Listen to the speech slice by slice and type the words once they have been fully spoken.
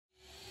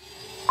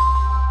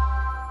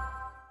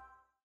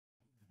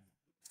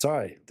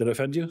Sorry, did I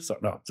offend you? So,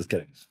 no, just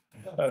kidding.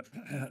 Uh,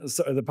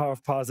 so the power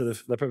of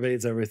positive that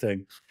pervades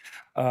everything.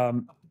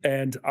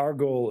 And our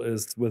goal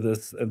is with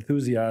this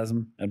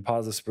enthusiasm and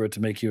positive spirit to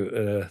make you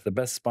the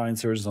best spine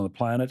surgeons on the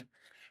planet,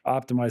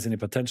 optimize any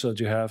potential that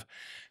you have,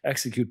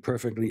 execute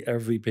perfectly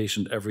every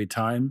patient every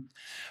time.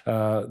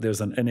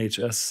 There's an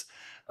NHS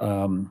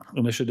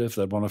initiative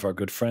that one of our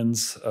good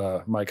friends,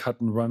 Mike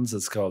Hutton, runs.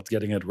 It's called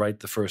Getting It Right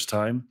the First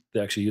Time. They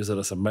actually use it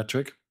as a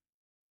metric.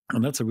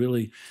 And that's a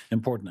really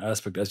important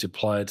aspect as you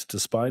apply it to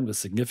spine with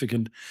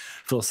significant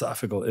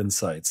philosophical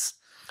insights.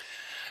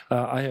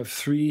 I have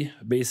three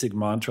basic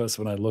mantras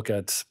when I look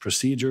at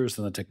procedures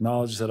and the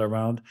technologies that are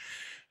around.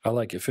 I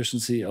like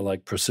efficiency, I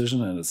like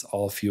precision, and it's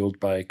all fueled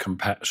by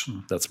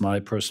compassion. That's my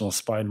personal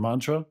spine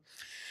mantra.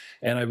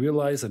 And I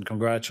realize, and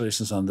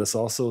congratulations on this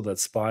also, that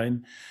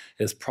spine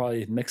is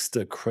probably next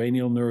to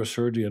cranial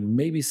neurosurgery and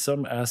maybe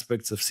some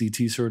aspects of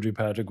CT surgery,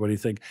 Patrick, what do you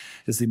think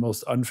is the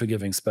most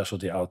unforgiving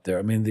specialty out there?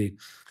 I mean, the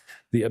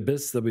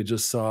abyss that we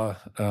just saw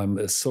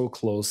is so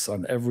close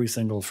on every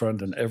single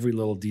front, and every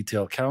little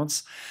detail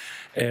counts.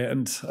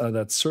 And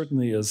that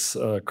certainly is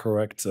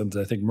correct. And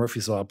I think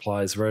Murphy's Law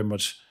applies very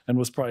much and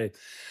was probably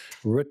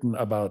written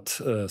about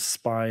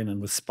spine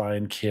and with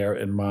spine care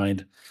in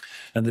mind.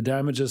 And the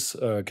damages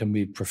can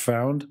be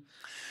profound.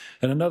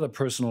 And another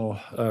personal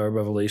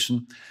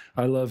revelation,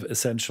 I love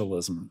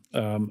essentialism.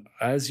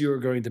 As you're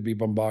going to be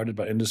bombarded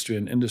by industry,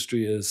 and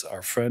industry is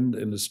our friend,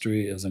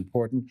 industry is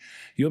important,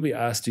 you'll be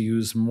asked to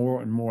use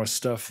more and more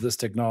stuff, this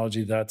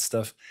technology, that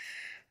stuff.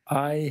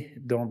 I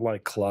don't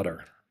like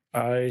clutter.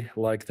 I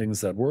like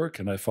things that work,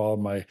 and I follow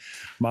my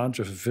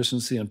mantra of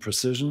efficiency and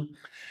precision.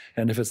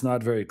 And if it's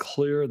not very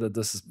clear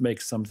that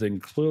makes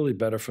something clearly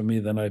better for me,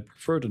 then I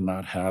prefer to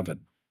not have it.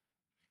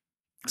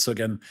 So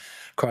again,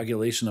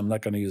 coagulation, I'm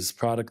not going to use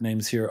product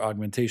names here,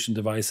 augmentation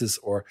devices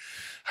or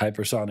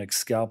hypersonic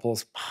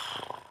scalpels.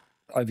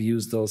 I've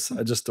used those.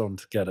 I just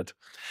don't get it.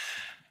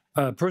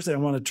 Personally, I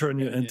want to turn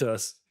you into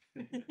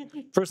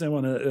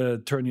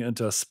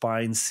a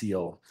spine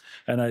seal.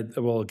 And I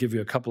will give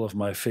you a couple of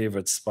my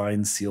favorite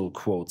spine seal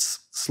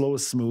quotes. Slow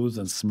is smooth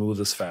and smooth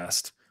is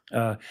fast.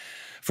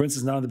 For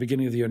instance, now in the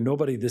beginning of the year,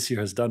 nobody this year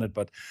has done it,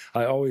 but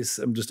I always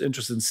am just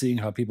interested in seeing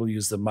how people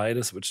use the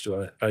Midas, which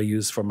I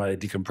use for my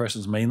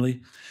decompressions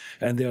mainly.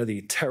 And they're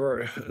the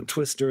terror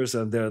twisters,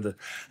 and they're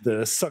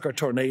the sucker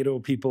tornado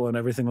people and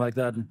everything like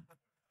that. And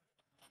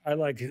I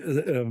like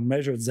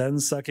measured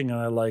Zen sucking, and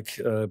I like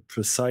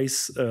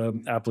precise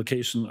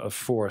application of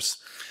force.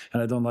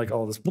 And I don't like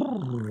all this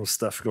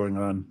stuff going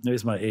on.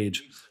 There's my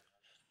age.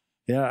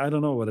 Yeah, I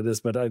don't know what it is,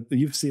 but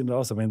you've seen it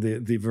also. I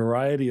mean, the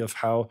variety of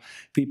how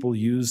people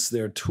use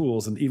their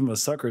tools, and even a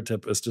sucker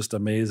tip, is just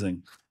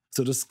amazing.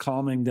 So just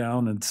calming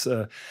down and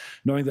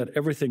knowing that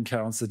everything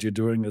counts that you're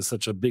doing is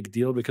such a big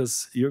deal,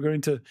 because you're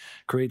going to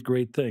create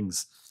great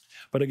things.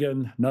 But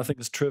again, nothing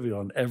is trivial,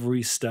 and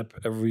every step,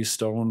 every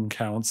stone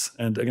counts.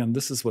 And again,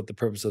 this is what the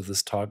purpose of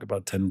this talk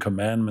about 10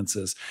 commandments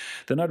is.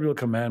 They're not real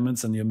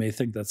commandments, and you may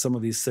think that some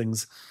of these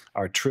things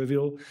are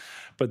trivial,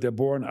 but they're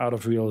born out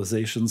of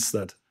realizations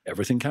that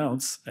everything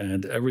counts,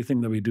 and everything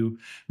that we do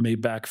may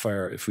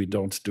backfire if we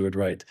don't do it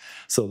right.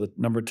 So the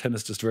number 10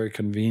 is just very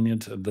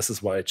convenient, and this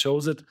is why I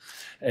chose it.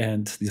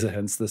 And these are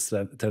hence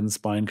the 10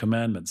 spine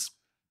commandments.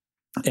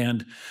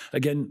 And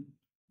again,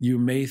 you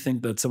may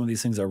think that some of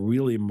these things are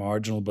really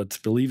marginal, but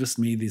believe us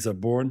me, these are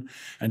born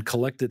and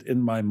collected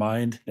in my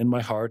mind, in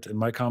my heart, in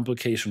my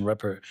complication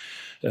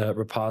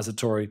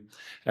repository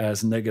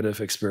as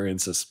negative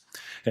experiences.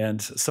 And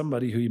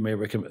somebody who you may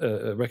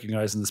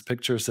recognize in this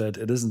picture said,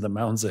 "It isn't the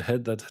mountains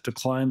ahead to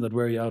climb that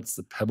wear you out, it's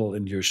the pebble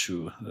in your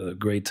shoe." A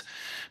great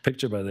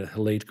picture by the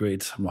late,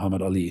 great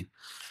Muhammad Ali.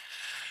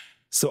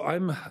 So I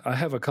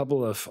have a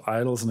couple of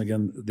idols, and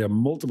again, there are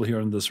multiple here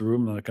in this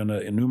room. I'm not going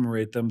to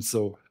enumerate them,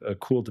 so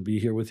cool to be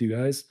here with you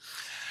guys.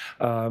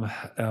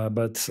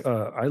 But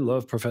I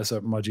love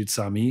Professor Majid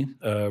Sami.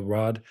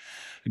 Rod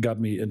got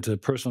me into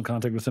personal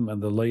contact with him,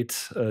 and the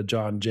late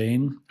John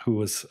Jane, who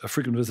was a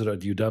frequent visitor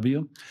at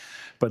UW.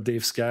 But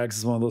Dave Skaggs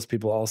is one of those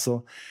people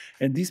also.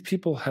 And these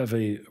people have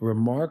a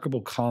remarkable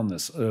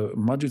calmness.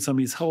 Majid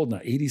Sami is how old now,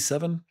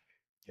 87?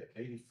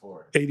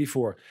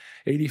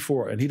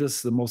 84. And he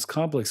does the most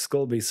complex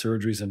skull-based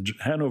surgeries in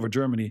Hanover,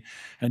 Germany.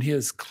 And he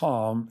is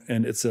calm,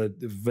 and it's a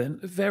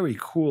very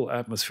cool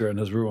atmosphere in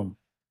his room.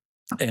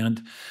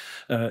 And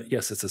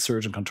yes, it's a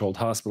surgeon-controlled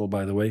hospital,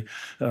 by the way,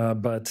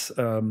 but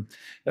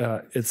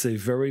it's a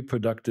very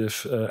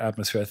productive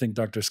atmosphere. I think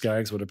Dr.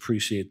 Skaggs would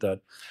appreciate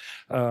that.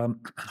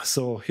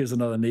 So here's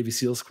another Navy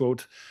SEALs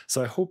quote.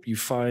 So I hope you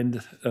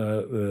find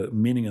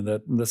meaning in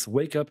that. Let's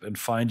wake up and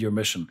find your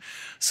mission.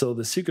 So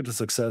the secret to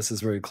success is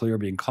very clear: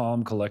 being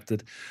calm,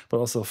 collected, but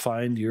also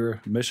find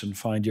your mission,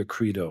 find your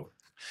credo.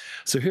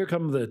 So here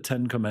come the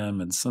 10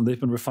 commandments, and they've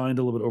been refined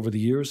a little bit over the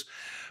years.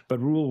 But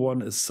rule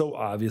 1 is so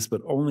obvious,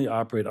 but only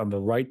operate on the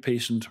right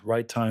patient,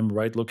 right time,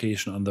 right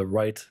location, on the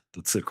right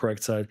That's the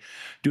correct side.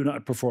 Do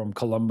not perform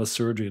Columbus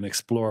surgery and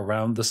explore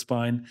around the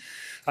spine.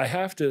 I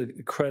have to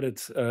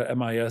credit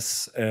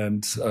MIS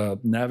and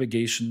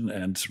navigation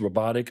and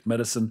robotic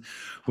medicine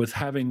with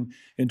having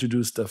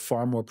introduced a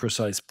far more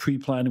precise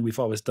pre-planning. We've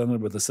always done it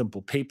with a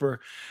simple paper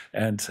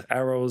and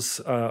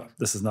arrows.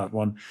 This is not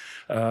one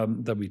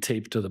that we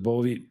tape to the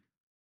bovie.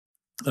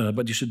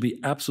 But you should be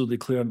absolutely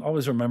clear, and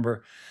always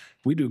remember,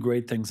 we do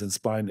great things in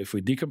spine if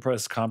we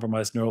decompress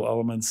compromised neural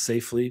elements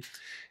safely,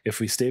 if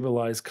we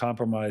stabilize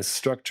compromised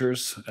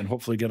structures and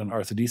hopefully get an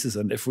arthrodesis,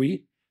 and if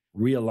we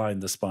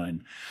realign the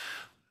spine.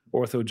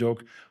 Ortho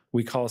joke,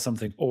 we call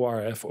something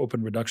ORF,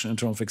 open reduction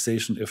internal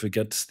fixation, if we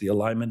get the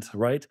alignment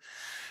right.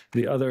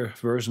 The other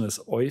version is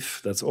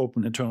OIF, that's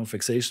open internal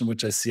fixation,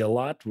 which I see a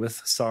lot with,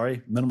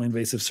 minimally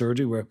invasive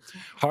surgery, where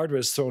hardware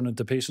is thrown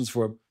into patients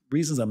for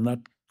reasons I'm not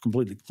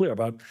completely clear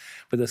about,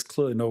 but there's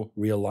clearly no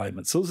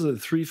realignment. So those are the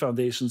three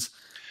foundations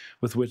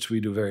with which we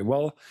do very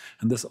well,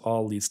 and this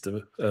all leads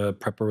to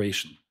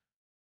preparation.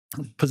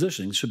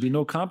 Positioning should be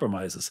no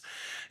compromises.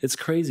 It's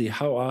crazy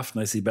how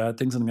often I see bad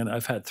things, and again,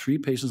 I've had 3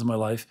 patients in my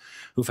life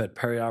who've had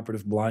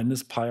perioperative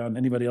blindness. Pion,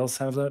 anybody else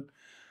have that?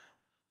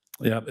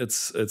 Yeah,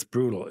 it's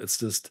brutal. It's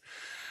just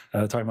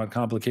talking about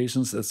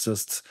complications. It's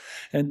just,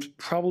 and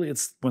probably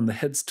it's when the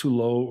head's too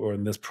low or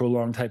in this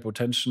prolonged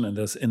hypotension and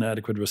there's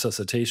inadequate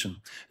resuscitation.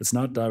 It's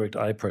not direct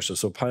eye pressure.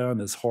 So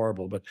Pion is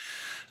horrible, but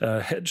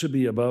head should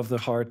be above the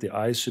heart. The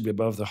eyes should be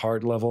above the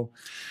heart level.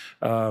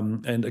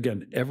 And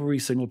again, every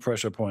single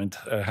pressure point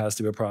has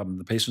to be a problem.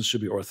 The patients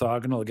should be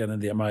orthogonal. Again, in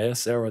the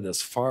MIS era,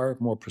 there's far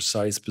more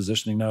precise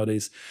positioning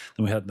nowadays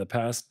than we had in the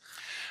past.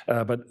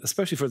 But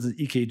especially for the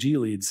EKG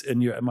leads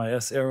in your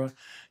MIS era,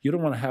 you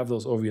don't want to have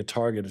those over your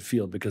targeted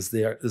field because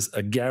there is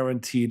a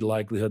guaranteed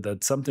likelihood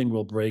that something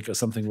will break or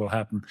something will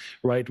happen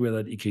right where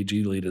that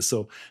EKG lead is.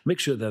 So make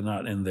sure they're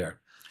not in there.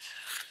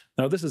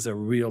 Now, this is a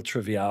real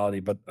triviality,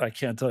 but I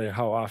can't tell you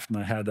how often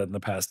I had that in the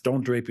past.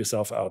 Don't drape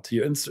yourself out.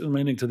 You're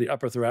instrumenting to the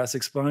upper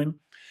thoracic spine.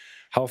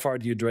 How far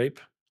do you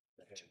drape?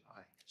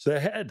 The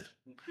head.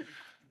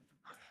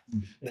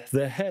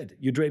 The head.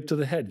 You drape to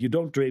the head. You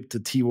don't drape to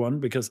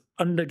T1 because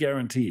under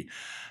guarantee,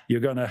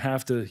 you're going to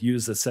have to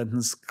use a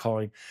sentence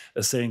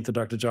saying to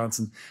Dr.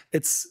 Johnson,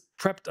 it's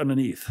prepped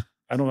underneath.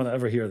 I don't want to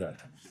ever hear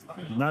that.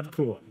 Not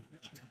cool.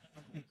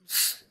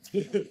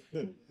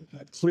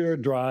 Clear,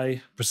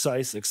 dry,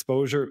 precise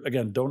exposure.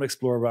 Again, don't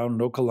explore around,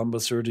 no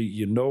Columbus surgery.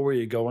 You know where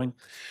you're going.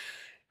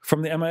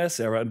 From the MIS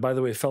era, and by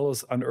the way,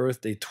 fellows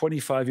unearthed a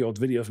 25-year-old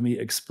video of me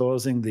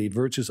exposing the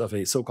virtues of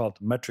a so-called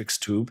metrics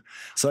tube.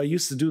 So I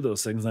used to do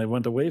those things, and I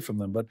went away from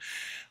them. But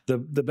the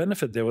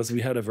benefit there was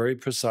we had a very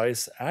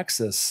precise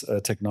access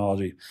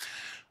technology.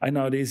 I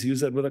nowadays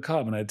use that with a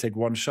cob, and I take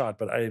one shot,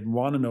 but I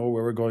want to know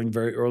where we're going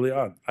very early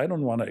on. I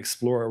don't want to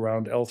explore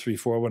around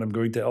L3-4 when I'm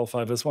going to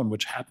L5-S1,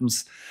 which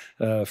happens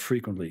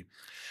frequently.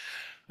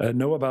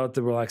 Know about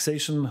the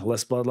relaxation,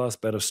 less blood loss,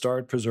 better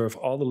start, preserve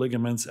all the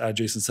ligaments,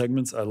 adjacent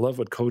segments. I love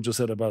what Koja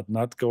said about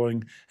not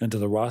going into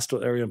the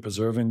rostral area and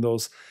preserving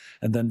those,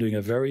 and then doing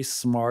a very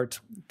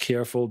smart,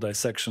 careful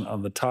dissection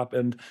on the top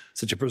end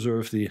so that you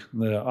preserve the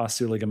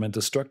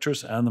osteoligamentous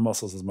structures and the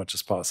muscles as much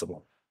as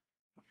possible.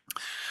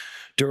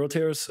 Dural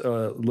tears,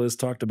 Liz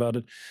talked about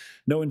it.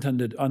 No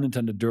unintended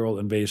dural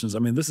invasions. I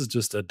mean, this is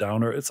just a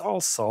downer. It's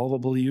all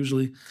solvable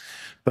usually,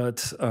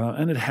 but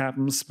and it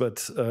happens,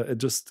 but it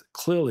just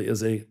clearly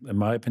is in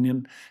my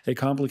opinion, a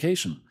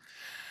complication.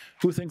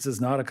 Who thinks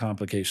it's not a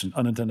complication,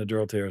 unintended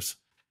dural tears?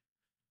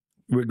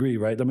 We agree,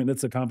 right? I mean,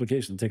 it's a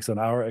complication. It takes an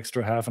hour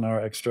extra, half an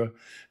hour extra,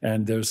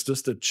 and there's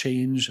just a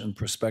change in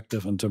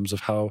perspective in terms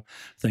of how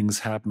things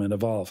happen and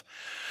evolve.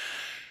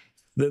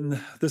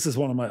 Then this is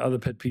one of my other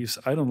pet peeves.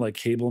 I don't like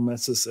cable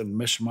messes and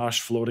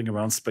mishmash floating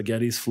around,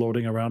 spaghettis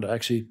floating around. I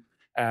actually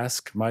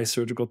ask my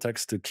surgical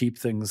techs to keep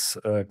things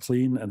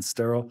clean and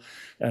sterile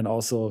and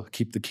also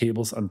keep the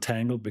cables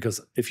untangled, because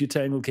if you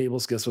tangle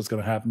cables, guess what's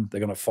going to happen? They're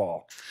going to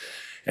fall.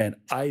 And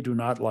I do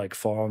not like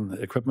fallen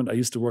equipment. I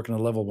used to work in a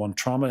level 1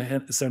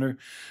 trauma center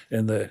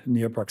in the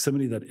near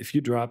proximity that if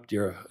you dropped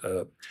your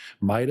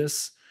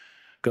Midas,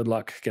 good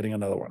luck getting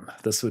another one.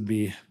 This would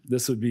be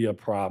a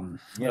problem.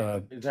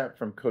 Yeah, is that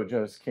from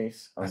Kojo's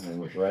case?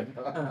 Right?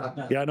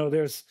 Yeah, no,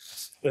 there's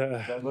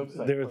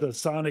a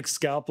sonic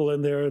scalpel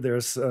in there.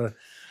 There's an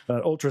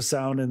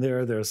ultrasound in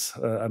there. There's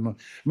I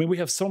mean, we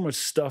have so much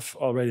stuff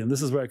already, and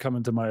this is where I come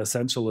into my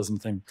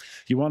essentialism thing.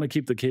 You want to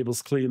keep the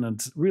cables clean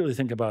and really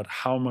think about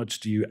how much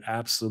do you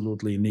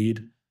absolutely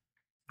need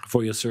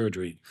for your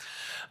surgery,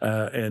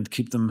 and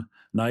keep them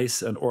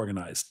nice and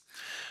organized.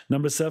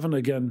 Number 7,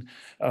 again,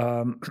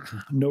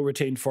 no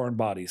retained foreign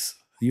bodies.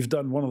 You've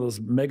done one of those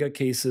mega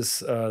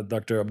cases.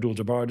 Dr.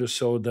 Abdul-Jabbar just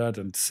showed that,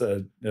 and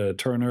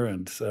Turner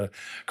and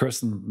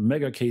Kirsten,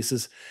 mega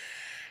cases.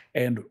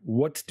 And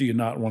what do you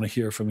not want to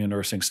hear from your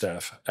nursing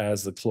staff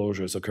as the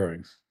closure is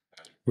occurring?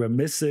 We're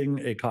missing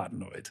a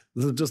cottonoid.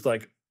 This is just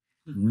like,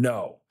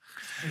 no.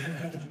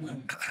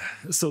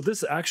 So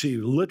this actually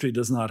literally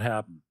does not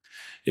happen.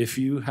 if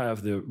you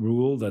have the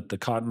rule that the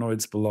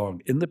cottonoids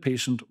belong in the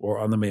patient or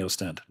on the Mayo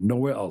stand,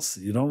 nowhere else.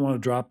 You don't want to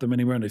drop them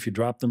anywhere, and if you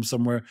drop them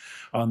somewhere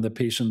on the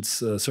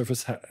patient's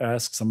surface,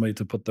 ask somebody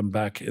to put them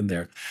back in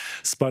there.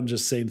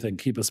 Sponges, same thing.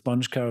 Keep a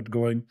sponge count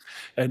going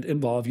and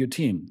involve your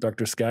team.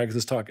 Dr.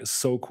 Skaggs' talk is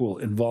so cool.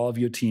 Involve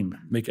your team.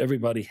 Make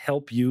everybody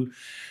help you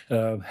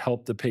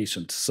help the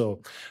patient.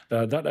 So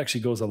that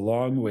actually goes a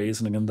long ways,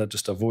 and again, that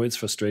just avoids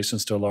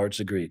frustrations to a large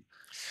degree.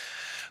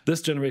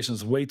 This generation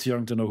is way too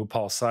young to know who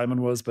Paul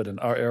Simon was, but in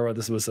our era,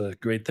 this was a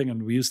great thing.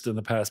 And we used to, in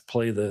the past,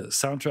 play the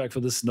soundtrack for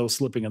this: no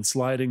slipping and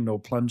sliding, no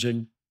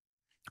plunging.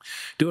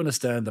 Do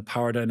understand the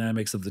power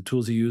dynamics of the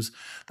tools you use.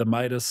 The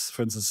Midas,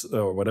 for instance,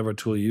 or whatever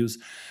tool you use,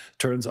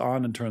 turns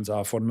on and turns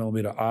off 1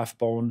 millimeter off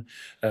bone.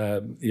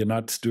 You're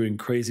not doing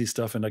crazy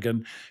stuff. And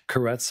again,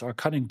 curettes are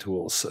cutting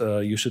tools.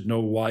 You should know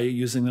why you're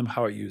using them,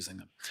 how you're using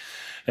them.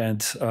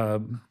 And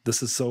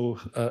this is so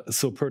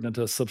pertinent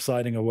to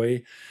subsiding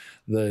away.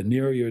 The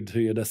nearer you're to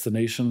your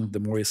destination, the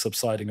more you're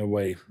subsiding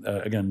away.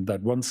 Again,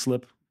 that one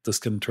slip, this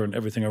can turn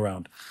everything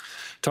around.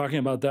 Talking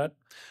about that,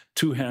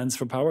 2 hands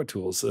for power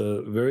tools,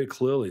 very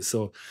clearly.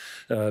 So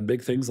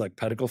big things like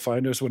pedicle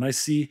finders. When I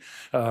see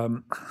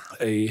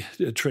a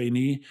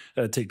trainee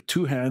take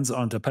 2 hands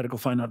onto a pedicle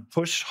finder,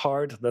 push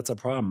hard, that's a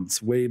problem.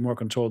 It's way more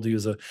controlled to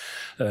use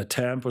a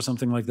tamp or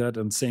something like that.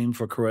 And same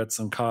for curettes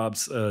and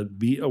cobs.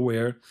 Be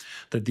aware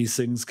that these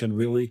things can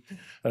really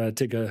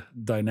take a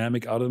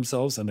dynamic out of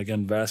themselves. And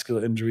again,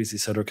 vascular injuries,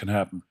 etc., can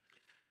happen.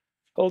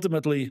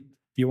 Ultimately,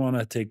 you want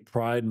to take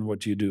pride in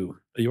what you do.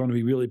 You want to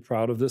be really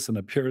proud of this, and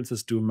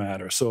appearances do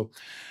matter. So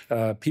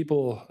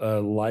people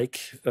like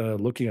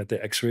looking at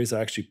the x-rays.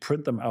 I actually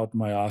print them out in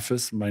my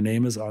office. My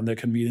name is on there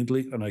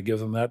conveniently, and I give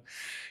them that.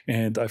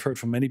 And I've heard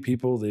from many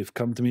people, they've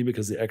come to me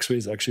because the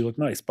x-rays actually look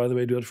nice. By the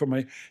way, I do it for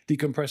my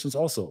decompressions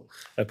also.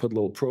 I put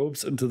little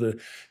probes into the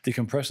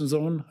decompression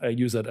zone. I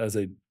use that as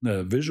a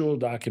visual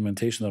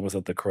documentation that was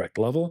at the correct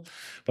level,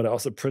 but I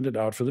also print it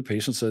out for the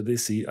patient so they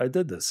see I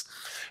did this.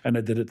 And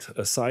I did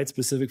it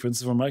side-specific, for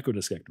instance, for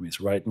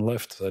microdiscectomies, right and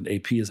left, and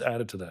AP is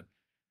added to that.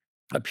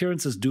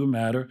 Appearances do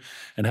matter,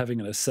 and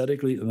having an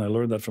aesthetically, and I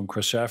learned that from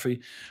Chris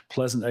Shaffrey,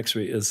 pleasant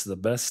x-ray is the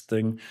best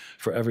thing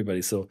for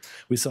everybody. So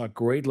we saw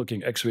great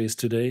looking x-rays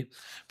today,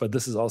 but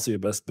this is also your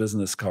best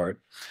business card,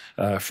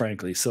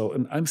 frankly. So,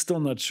 and I'm still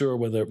not sure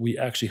whether we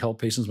actually help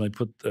patients when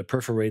we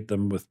perforate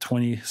them with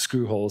 20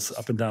 screw holes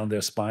up and down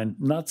their spine.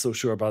 Not so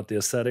sure about the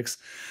aesthetics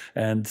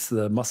and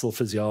the muscle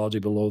physiology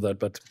below that,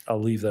 but I'll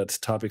leave that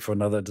topic for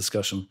another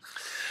discussion.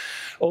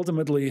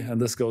 Ultimately,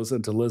 and this goes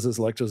into Liz's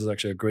lectures, is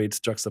actually a great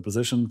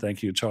juxtaposition.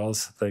 Thank you,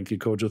 Charles. Thank you,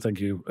 Kojo. Thank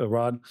you,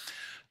 Rod.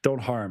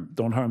 Don't harm.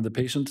 Don't harm the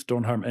patient.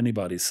 Don't harm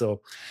anybody.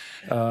 So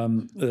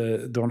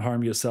don't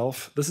harm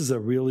yourself. This is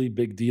a really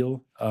big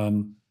deal.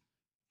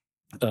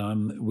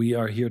 We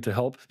are here to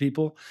help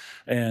people.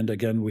 And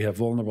again, we have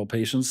vulnerable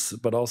patients,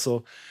 but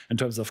also in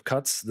terms of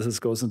cuts, this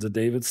goes into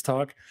David's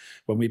talk.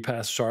 When we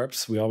pass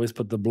sharps, we always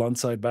put the blunt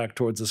side back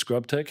towards the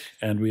scrub tech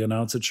and we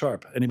announce it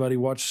sharp. Anybody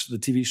watch the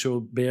TV show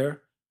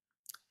Bear?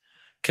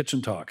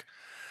 Kitchen talk.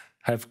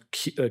 Have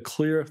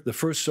clear. The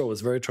first show was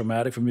very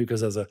traumatic for me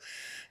because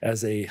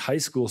as a high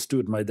school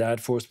student, my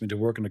dad forced me to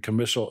work in a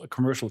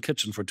commercial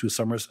kitchen for 2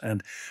 summers,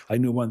 and I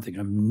knew one thing: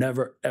 I'm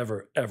never,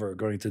 ever, ever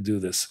going to do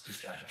this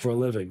for a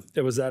living.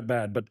 It was that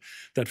bad. But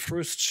that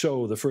first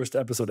show, the first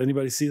episode,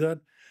 anybody see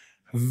that?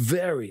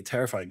 Very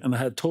terrifying, and I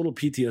had total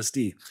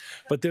PTSD.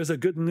 But there's a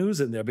good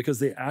news in there because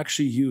they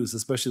actually use,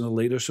 especially in the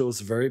later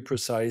shows, very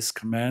precise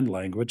command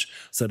language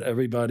so that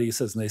everybody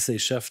says, and they say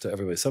chef to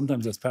everybody.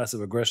 Sometimes there's passive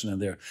aggression in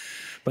there,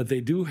 but they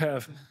do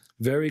have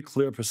very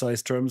clear,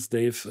 precise terms.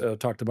 Dave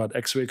talked about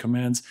x-ray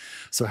commands.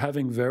 So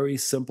having very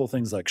simple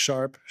things like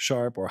sharp,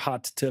 or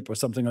hot tip, or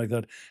something like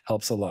that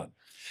helps a lot.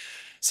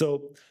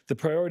 So the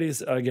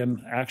priorities,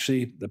 again,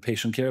 actually the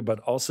patient care, but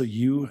also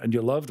you and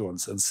your loved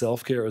ones. And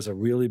self-care is a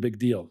really big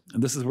deal.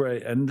 And this is where I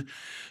end.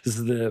 This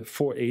is the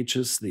 4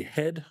 H's: the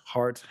head,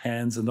 heart,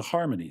 hands, and the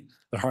harmony.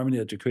 The harmony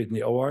that you create in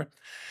the OR.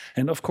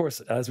 And of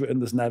course, as we're in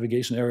this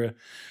navigation area,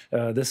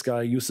 this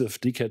guy, Yusuf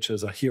Dikec,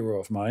 is a hero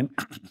of mine.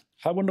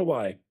 I wonder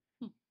why.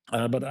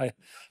 But I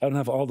don't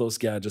have all those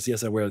gadgets.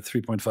 Yes, I wear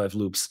 3.5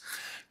 loops.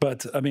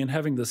 But I mean,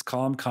 having this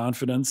calm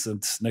confidence,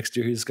 and next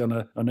time he's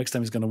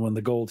gonna win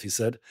the gold, he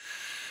said.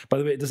 By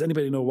the way, does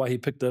anybody know why he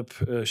picked up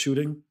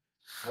shooting?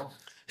 No.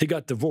 He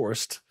got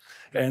divorced,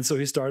 and so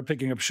he started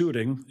picking up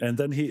shooting. And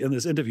then he, in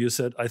this interview,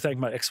 said, "I thank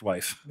my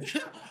ex-wife."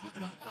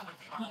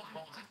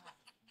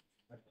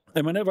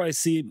 And whenever I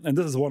see, and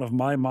this is one of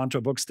my mantra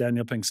books,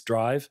 Daniel Pink's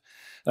Drive,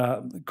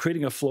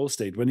 creating a flow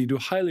state. When you do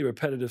highly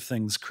repetitive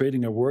things,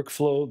 creating a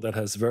workflow that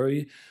has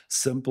very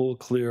simple,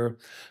 clear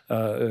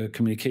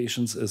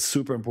communications is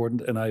super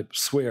important. And I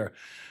swear,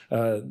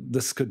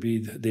 this could be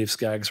Dave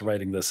Skaggs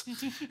writing this.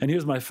 And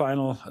here's my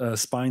final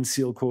spine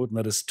seal quote, and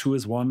that is: 2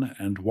 is 1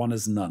 and 1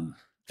 is none.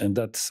 And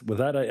with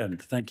that I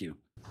end. Thank you.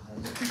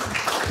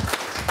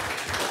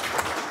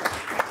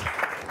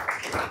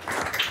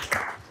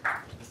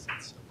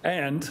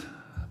 And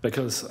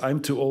because I'm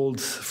too old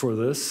for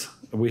this,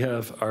 we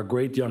have our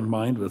great young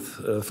mind with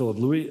Philip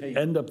Louis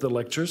end up the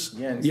lectures.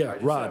 Yeah, and Yeah, I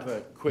just Rod. have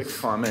a quick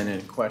comment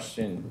and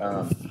question.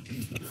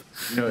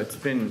 It's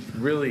been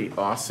really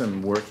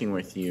awesome working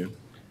with you.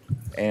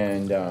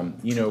 And,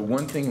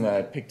 one thing that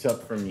I picked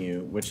up from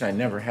you, which I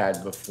never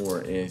had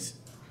before, is,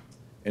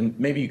 and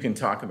maybe you can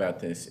talk about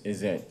this,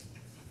 is that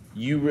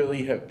you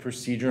really have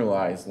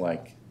proceduralized,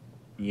 like,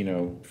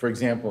 for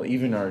example,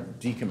 even our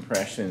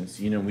decompressions,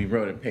 we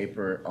wrote a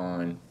paper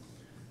on,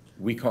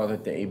 we called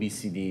it the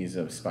ABCDs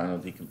of spinal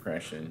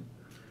decompression.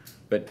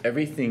 But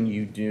everything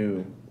you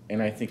do,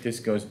 and I think this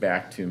goes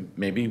back to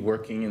maybe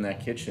working in that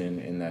kitchen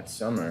in that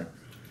summer,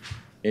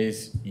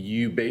 is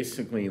you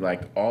basically,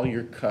 like, all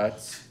your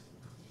cuts,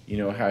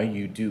 how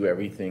you do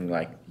everything,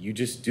 like, you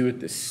just do it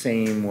the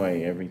same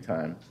way every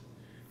time.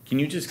 Can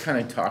you just kind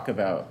of talk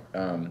about,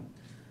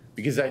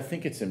 because I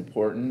think it's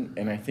important,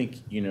 and I think,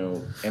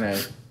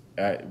 and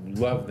I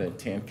love the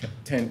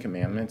Ten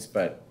Commandments,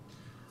 but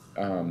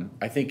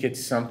I think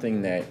it's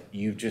something that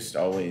you just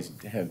always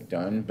have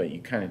done, but you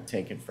kind of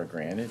take it for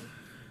granted.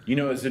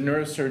 As a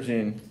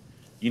neurosurgeon,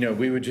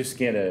 we would just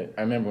get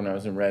I remember when I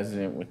was a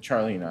resident with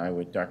Charlie and I,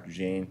 with Dr.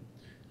 Jane,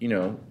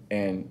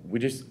 and we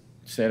just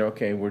said,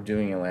 okay, we're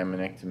doing a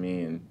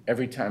laminectomy, and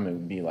every time it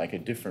would be like a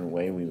different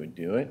way we would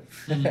do it.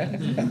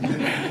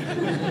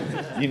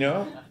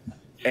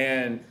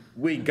 And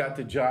we got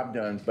the job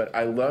done, but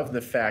I love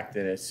the fact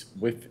that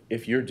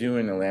if you're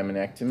doing a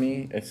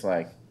laminectomy, it's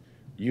like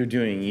you're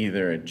doing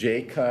either a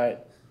J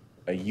cut,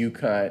 a U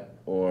cut,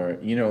 or,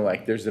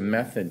 like there's a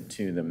method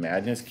to the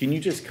madness. Can you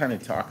just kind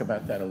of talk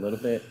about that a little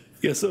bit?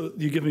 Yeah, so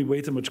you give me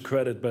way too much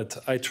credit, but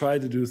I try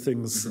to do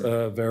things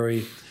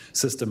very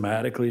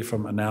systematically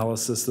from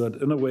analysis. That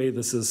in a way,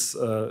 this is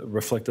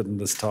reflected in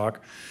this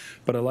talk.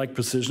 But I like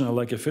precision, I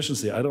like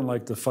efficiency. I don't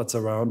like to futz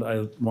around.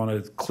 I want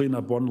to clean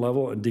up one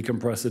level and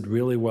decompress it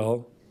really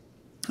well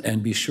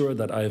and be sure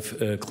that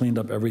I've cleaned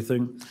up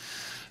everything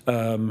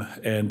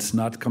and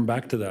not come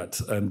back to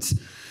that and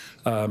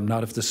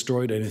not have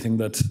destroyed anything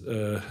that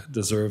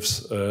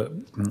deserves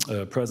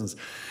presence.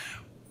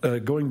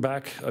 Going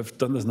back, I've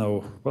done this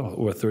now, well,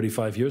 over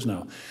 35 years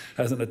now.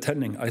 As an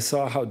attending, I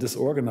saw how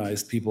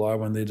disorganized people are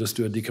when they just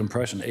do a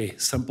decompression, a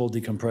simple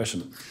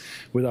decompression,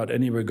 without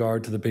any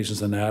regard to the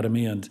patient's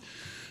anatomy and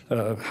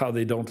how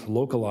they don't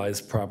localize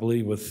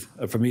properly. With,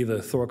 for me, the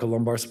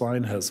thoracolumbar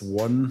spine has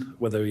one,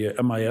 whether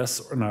you're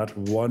MIS or not,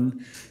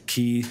 one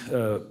key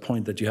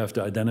point that you have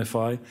to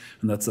identify,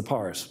 and that's the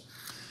pars.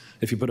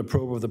 If you put a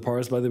probe over the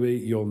pars, by the way,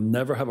 you'll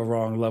never have a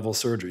wrong level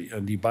surgery.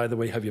 And you, by the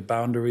way, have your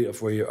boundary of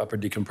where your upper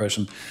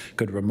decompression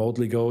could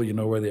remotely go. You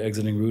know where the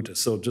exiting route is.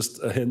 So just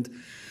a hint,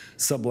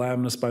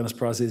 sublaminar spinous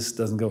process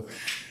doesn't go.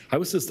 I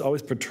was just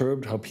always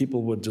perturbed how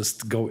people would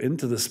just go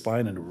into the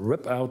spine and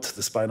rip out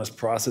the spinous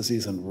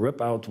processes and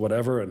rip out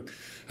whatever, and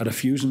at a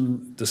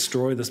fusion,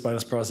 destroy the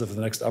spinous process for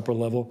the next upper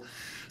level.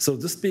 So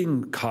just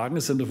being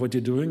cognizant of what you're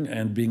doing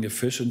and being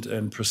efficient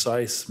and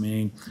precise,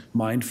 meaning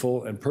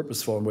mindful and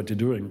purposeful in what you're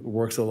doing,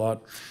 works a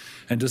lot.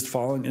 And just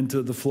falling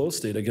into the flow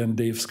state. Again,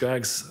 Dave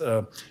Skaggs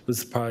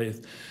was probably,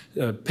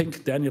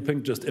 Daniel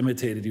Pink just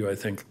imitated you, I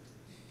think.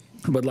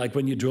 But like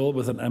when you drill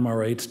with an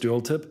MR8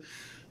 drill tip,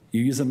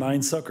 you use a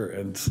 9 sucker.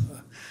 And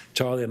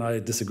Charlie and I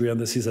disagree on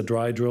this. He's a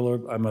dry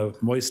driller. I'm a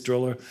moist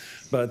driller.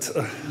 But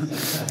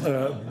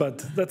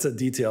that's a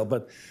detail.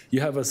 But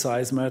you have a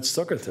size match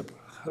sucker tip,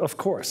 of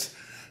course.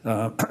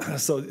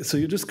 So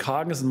you're just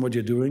cognizant of what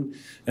you're doing.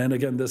 And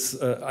again,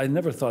 this I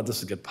never thought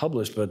this would get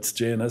published, but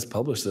JNS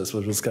published this,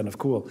 which was kind of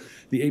cool.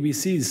 The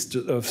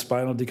ABCs of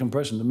spinal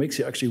decompression. It makes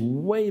you actually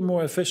way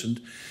more efficient.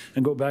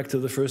 And go back to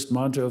the first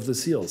mantra of the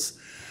SEALs.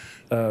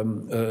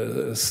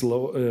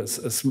 Slow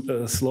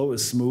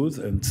is smooth,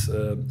 and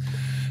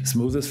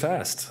smooth is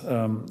fast.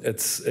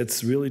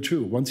 It's really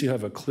true. Once you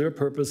have a clear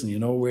purpose and you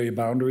know where your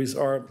boundaries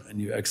are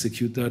and you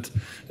execute that,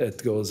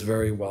 it goes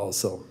very well.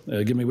 So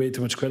give me way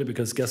too much credit,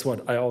 because guess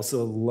what? I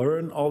also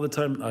learn all the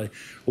time. I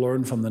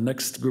learn from the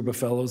next group of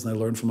fellows, and I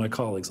learn from my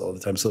colleagues all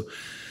the time. So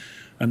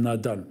I'm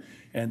not done.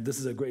 And this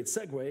is a great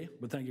segue,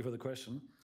 but thank you for the question.